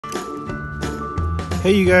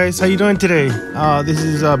Hey you guys, how you doing today? This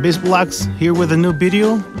is BizBlocks here with a new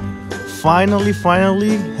video. Finally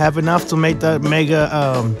have enough to make that mega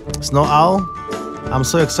snow owl. I'm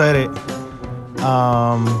so excited.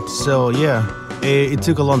 So yeah, it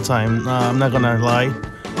took a long time. I'm not gonna lie.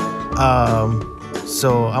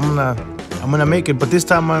 So I'm gonna make it, but this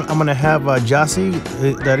time I'm gonna have Jassy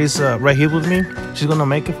that is right here with me. She's gonna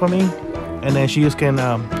make it for me, and then she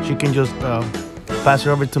can just pass it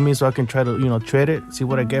over to me so I can try to trade it, see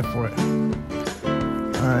what I get for it.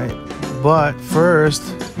 All right, but first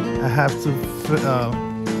I have to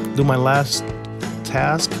do my last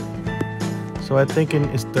task. So I think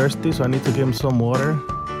it's thirsty, so I need to give him some water,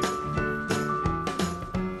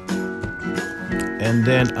 and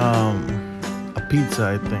then a pizza.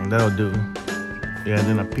 I think that'll do. Yeah, and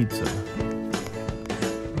then a pizza.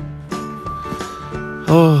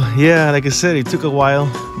 Oh yeah, like I said, it took a while,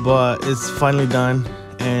 but it's finally done,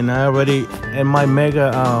 and my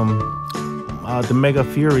mega the Mega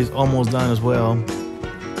Fury is almost done as well.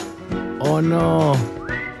 Oh no.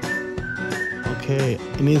 Okay,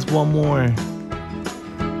 it needs one more.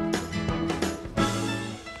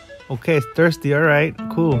 Okay, it's thirsty. All right,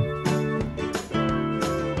 cool.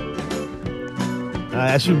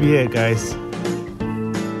 That should be it, guys.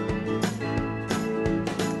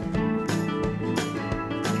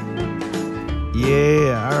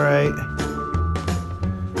 Yeah,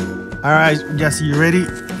 all right, Jassy, you ready?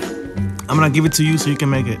 I'm gonna give it to you so you can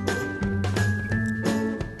make it.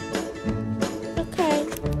 Okay.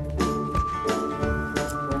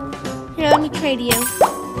 Here, let me trade you.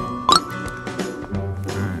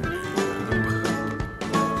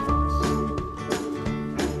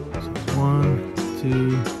 One,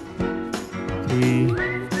 two, three,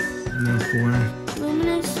 and then four.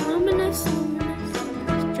 Luminous.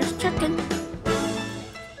 Just checking.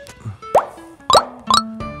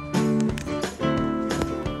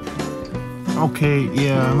 Okay,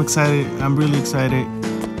 yeah, I'm excited. I'm really excited.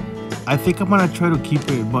 I think I'm gonna try to keep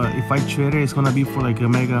it, but if I trade it, it's gonna be for like a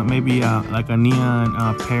mega, maybe like a neon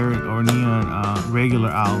parrot or neon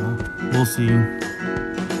regular owl. We'll see.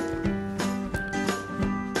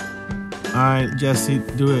 All right, Jassy,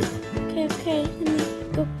 do it. Okay. Let me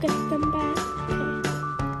go get them back. Okay.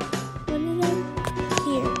 One of them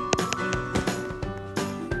here.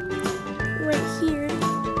 Right here.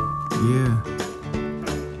 Yeah.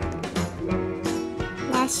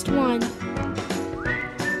 Last one.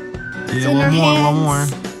 Yeah, one more.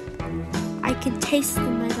 I can taste the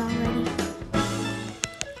mud already.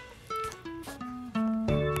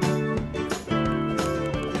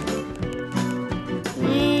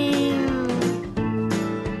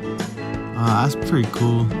 That's pretty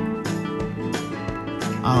cool.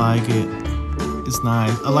 I like it. It's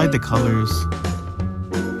nice. I like the colors.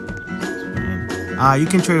 You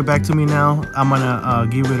can trade it back to me now. I'm gonna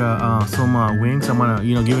give it some wings. I'm gonna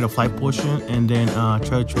give it a flight potion and then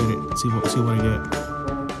try to trade it. See what I get.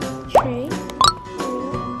 Trade.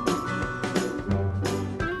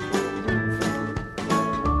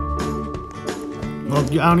 Well, I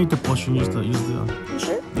don't need the potion. Use the. You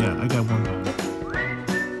sure? Yeah, I got one.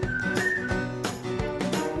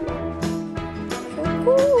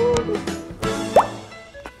 Cool.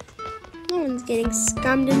 No one's getting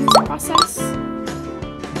scummed in this process.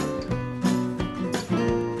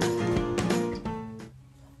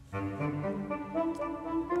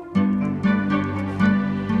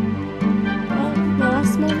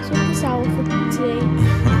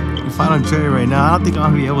 If I don't trade it right now, I don't think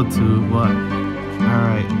I'll be able to, but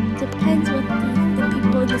alright. Depends what the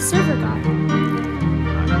people in the server got.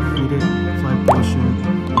 Feed it, flight potion,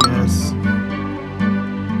 yes.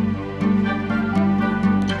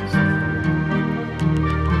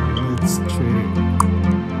 Let's trade it.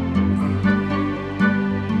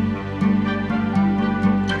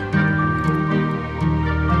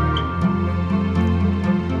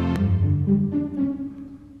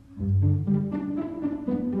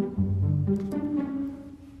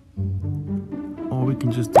 We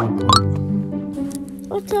can just teleport.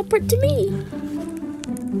 Oh, teleport to me.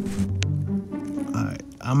 Alright,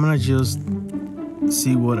 I'm gonna just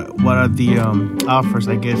see what are the offers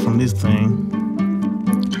I get from this thing.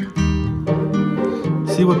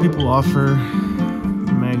 See what people offer.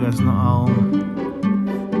 Mega Snow Owl.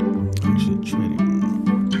 I should trade it.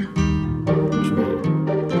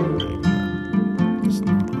 Mega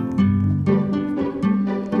Snow Owl.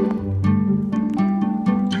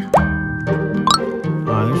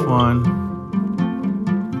 There's one.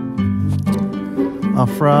 A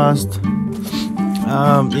Frost.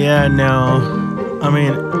 Yeah, no. I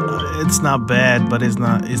mean, it's not bad, but it's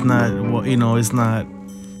not. Well, it's not.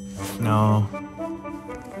 No.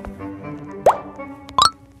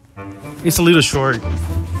 It's a little short.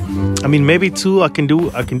 I mean, maybe two. I can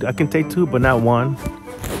do. I can take two, but not one.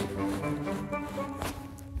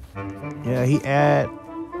 Yeah, he added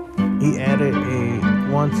a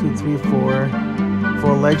 1, 2, 3, 4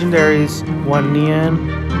 legendaries, one neon.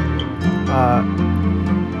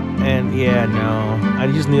 And yeah, no, I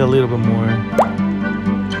just need a little bit more.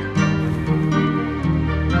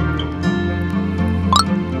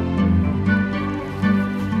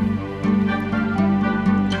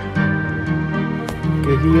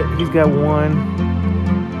 Okay, he's got one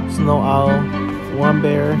snow owl, one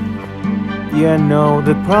bear. Yeah, no,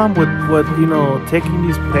 the problem with what taking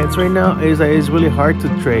these pets right now is that it's really hard to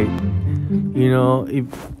trade. If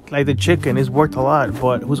like the chicken, it's worked a lot,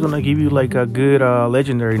 but who's gonna give you like a good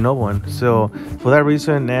legendary? No one. So for that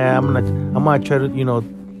reason, nah, I'm gonna try to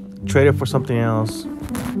trade it for something else.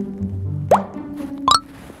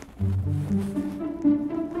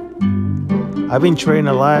 I've been trading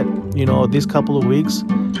a lot, these couple of weeks,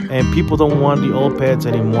 and people don't want the old pets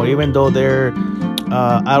anymore, even though they're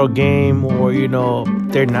out of game, or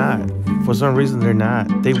they're not. For some reason, they're not.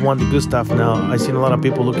 They want the good stuff now. I've seen a lot of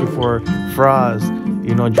people looking for frogs,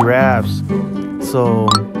 giraffes. So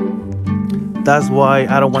that's why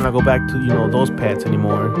I don't want to go back to those pets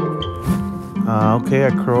anymore. Okay,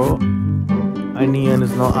 a crow, a neon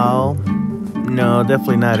is no owl. No,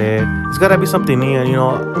 definitely not it. It's gotta be something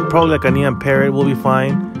neon. Probably like a neon parrot will be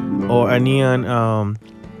fine, or a neon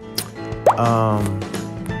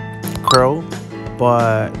crow.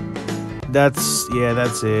 But that's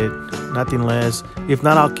it. Nothing less. If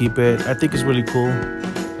not, I'll keep it. I think it's really cool.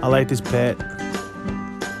 I like this pet.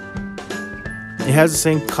 It has the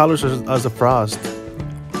same colors as the frost.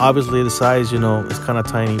 Obviously, the size, is kind of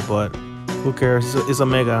tiny, but who cares? It's a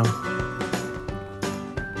mega.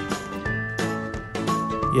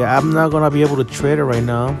 Yeah, I'm not gonna be able to trade it right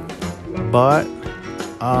now, but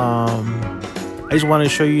I just want to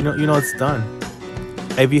show you, it's done.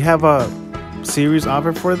 If you have a serious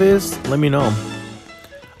offer for this, let me know.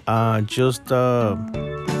 Just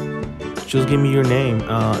give me your name,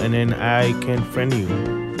 and then I can friend you.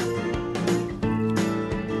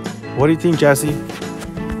 What do you think, Jassy?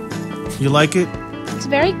 You like it? It's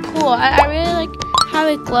very cool. I really like how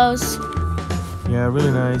it glows. Yeah,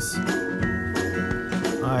 really nice.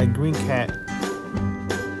 Green cat.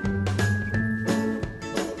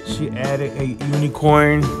 She added a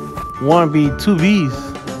unicorn. 1B, 2Bs.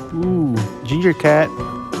 Ooh, ginger cat.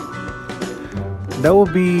 That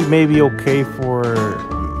would be maybe okay for,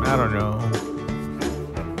 I don't know,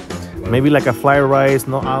 maybe like a fly rice,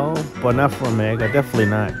 no owl, but not for a mega. Definitely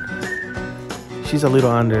not. She's a little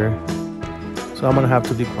under, so I'm gonna have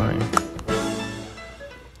to decline.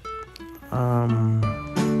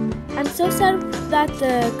 I'm so sad that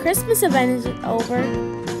the Christmas event is over.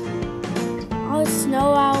 All the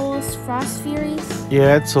snow owls, frost furies.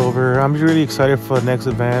 Yeah, it's over. I'm really excited for the next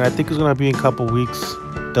event. I think it's gonna be in a couple weeks.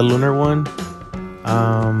 The lunar one.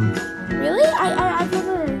 Really? I've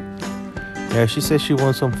never. Yeah, she said she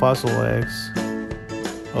wants some fossil eggs.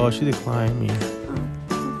 Oh, she declined me.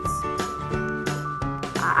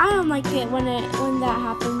 I don't like it when that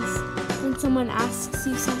happens. When someone asks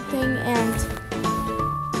you something and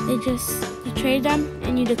you trade them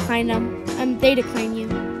and you decline them, and they decline you.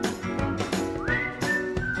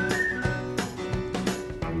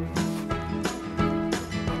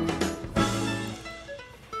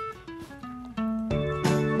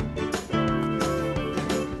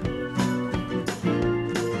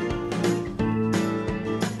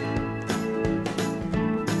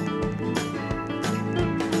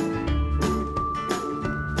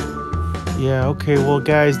 Yeah, okay, well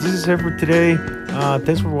guys, this is it for today.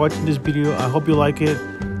 Thanks for watching this video. I hope you like it.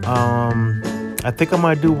 I think I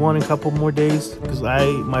might do one in a couple more days, because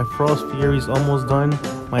my Frost Fury is almost done.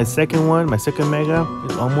 My second mega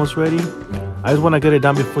is almost ready. I just want to get it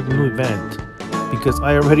done before the new event, because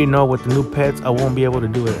I already know with the new pets I won't be able to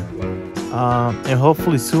do it. And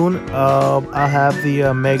hopefully soon I'll have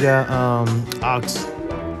the mega ox.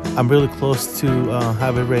 I'm really close to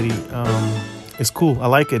have it ready. It's cool. I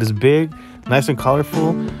like it. It's big, nice and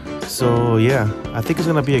colorful. So yeah, I think it's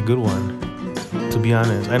gonna be a good one, to be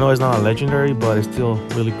honest. I know it's not a legendary, but it's still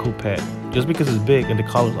a really cool pet, just because it's big and the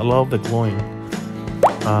colors. I love the glowing.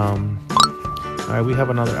 All right, we have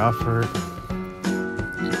another offer.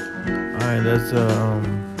 All right, that's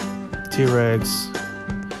T-Rex.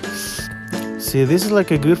 See, this is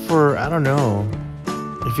like a good for, I don't know,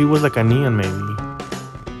 if it was like a neon maybe,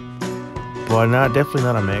 but definitely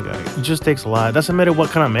not a mega. It just takes a lot. It doesn't matter what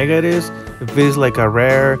kind of mega it is. If it's like a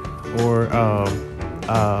rare or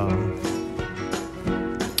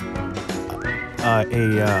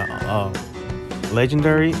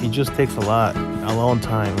legendary, it just takes a long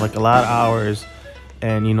time, like a lot of hours,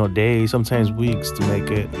 and days, sometimes weeks to make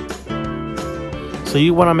it. So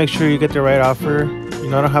you want to make sure you get the right offer. I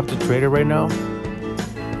don't have to trade it right now.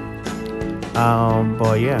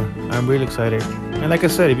 But yeah, I'm really excited. And like I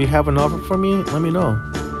said, if you have an offer for me, let me know.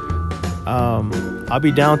 I'll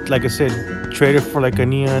be down, like I said, trade it for like a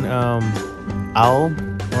neon owl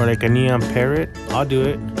or like a neon parrot. I'll do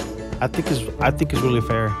it. I think it's really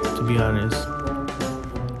fair, to be honest.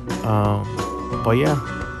 But yeah.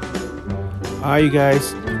 Alright, you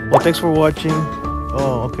guys. Well, thanks for watching.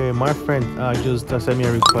 Oh, okay. My friend just sent me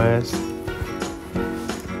a request.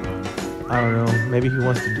 I don't know. Maybe he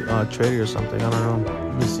wants to trade it or something. I don't know.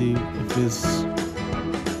 Let me see if it's.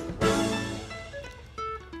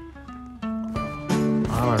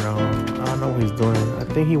 I don't know. I don't know what he's doing. I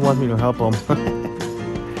think he wants me to help him.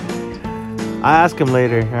 I'll ask him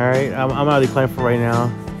later. All right. I'm not declining for right now.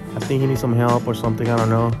 I think he needs some help or something. I don't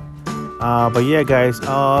know. But yeah, guys.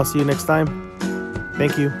 I'll see you next time.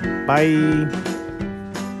 Thank you. Bye.